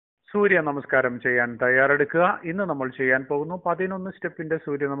Suryanamakaram ചെയ്യാൻ തയ്യാറെടുക്കുക. ഇന്ന് നമ്മൾ ചെയ്യാൻ പോകുന്നു 11 സ്റ്റെപ്പിന്റെ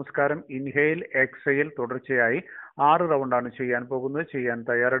സൂര്യനമസ്കാരം. ഇൻഹെയിൽ എക്സെയിൽ തുടർച്ചയായി 6 റൗണ്ടാണ് ചെയ്യാൻ പോകുന്നത്. ചെയ്യാൻ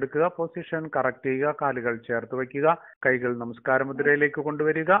തയ്യാറെടുക്കുക. പൊസിഷൻ കറക്റ്റ് ചെയ്യുക. കാലുകൾ ചേർത്ത് വയ്ക്കുക. കൈകൾ നമസ്കാര മുദ്രയിലേക്ക്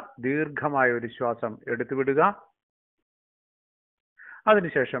കൊണ്ടുവരിക. ദീർഘമായ ഒരു ശ്വാസം എടുത്തുവിടുക.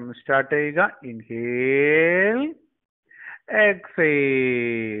 അതിനുശേഷം സ്റ്റാർട്ട് ചെയ്യുക. Inhale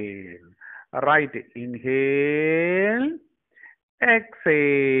exhale. Right inhale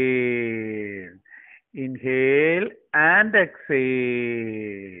exhale, inhale and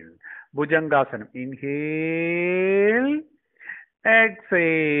exhale. Bhujangasanam. Inhale,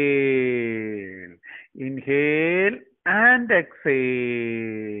 exhale, inhale and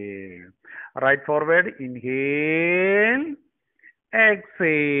exhale. Right forward. Inhale,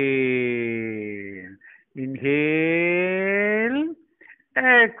 exhale, inhale,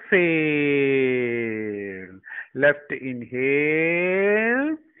 exhale. Left inhale,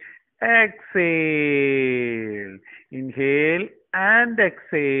 exhale, inhale and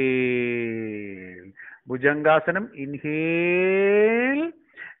exhale. Bhujangasanam. Inhale,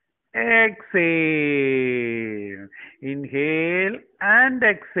 exhale, inhale and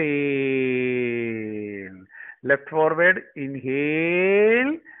exhale. Left forward.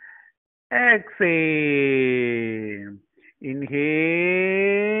 Inhale, exhale,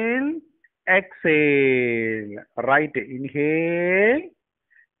 inhale, exhale. Right inhale,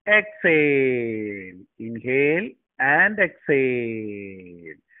 exhale, inhale and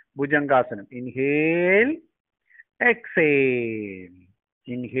exhale. Bhujangasanam. Inhale, exhale,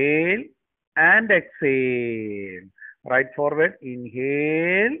 inhale and exhale. Right forward.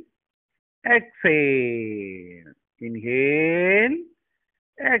 Inhale, exhale, inhale,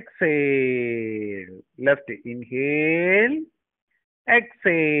 exhale. Left inhale,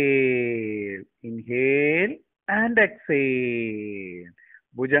 exhale, inhale and exhale.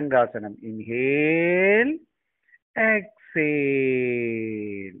 Bhujangasanam. Inhale,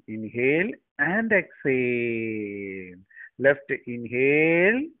 exhale, inhale and exhale. Left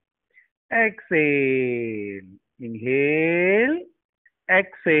inhale, exhale, inhale,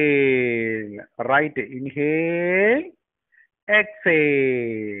 exhale. Right inhale,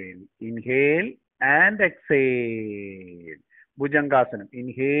 exhale, inhale and exhale. Bhujangasanam.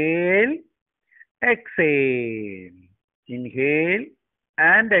 Inhale, exhale, inhale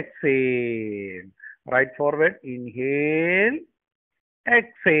and exhale. Right forward. Inhale,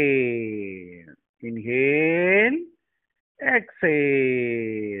 exhale, inhale,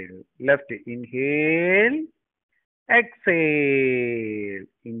 exhale. Left inhale, exhale,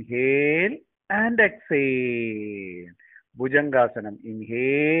 inhale and exhale. Bhujangasanam.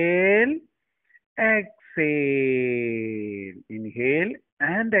 Inhale, exhale, inhale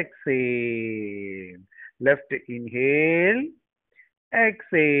and exhale. Left inhale,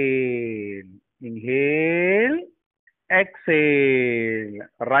 exhale, inhale, exhale.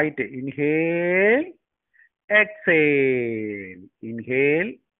 Right inhale, exhale,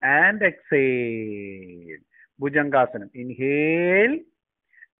 inhale and exhale. Bhujangasanam. Inhale,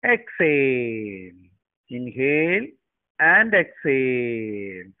 exhale, inhale and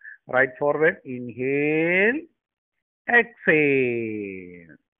exhale. Right forward. Inhale,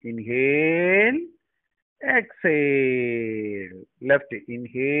 exhale, inhale, exhale. Left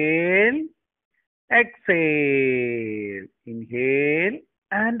inhale, exhale, inhale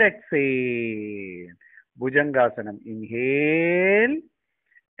and exhale. Bhujangasanam. Inhale,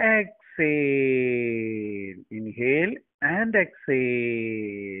 exhale, inhale and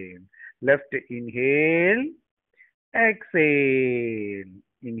exhale. Left inhale, exhale,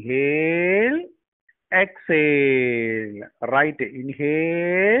 inhale, exhale. Right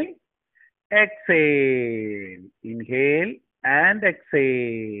inhale, exhale, inhale and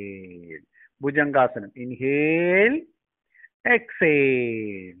exhale. Bhujangasanam. Inhale,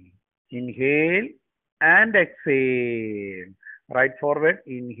 exhale, inhale and exhale. Right forward.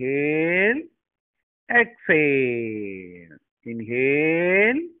 Inhale, exhale,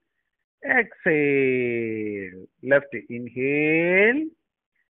 inhale, exhale. Left inhale,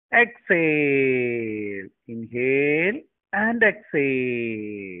 exhale, inhale and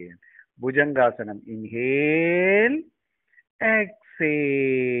exhale. Bhujangasanam. Inhale,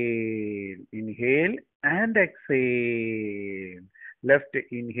 exhale, inhale and exhale. Left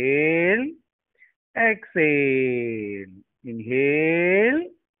inhale, exhale, inhale,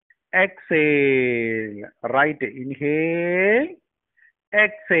 exhale. Right inhale,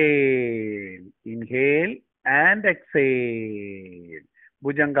 exhale, inhale and exhale.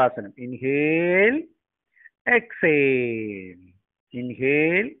 Bhujangasanam. Inhale, exhale,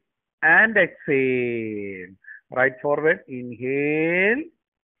 inhale and exhale. Right forward. Inhale,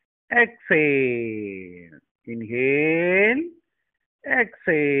 exhale, inhale,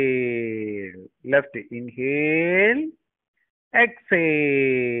 exhale, left, inhale,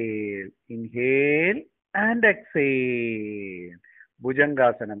 exhale, inhale and exhale,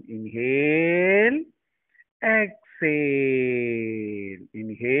 Bhujangasanam, inhale, exhale,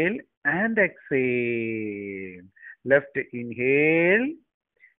 inhale and exhale, left, inhale,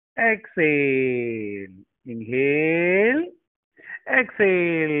 exhale, inhale,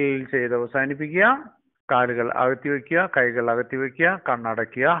 exhale ചെയ്ത് അവസാനിപ്പിക്കുക. കാലുകൾ അകത്തി വയ്ക്കുക, കൈകൾ അകത്തി വയ്ക്കുക,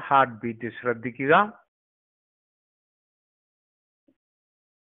 കണ്ണടയ്ക്കുക, heart beat ശ്രദ്ധിക്കുക.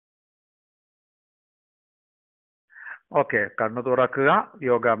 Okay, കണ്ണു തുറക്കുക,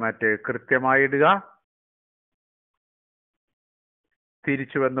 യോഗ മാറ്റ് കൃത്യമായി ഇടുക.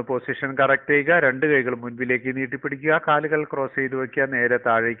 തിരിച്ചു വന്ന് പൊസിഷൻ കറക്റ്റ് ചെയ്യുക. രണ്ട് കൈകൾ മുൻപിലേക്ക് നീട്ടിപ്പിടിക്കുക, കാലുകൾ ക്രോസ് ചെയ്ത് വയ്ക്കുക, നേരെ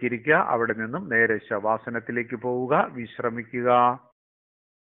താഴേക്ക് ഇരിക്കുക. അവിടെ നിന്നും നേരെ ശവാസനത്തിലേക്ക് പോവുക, വിശ്രമിക്കുക.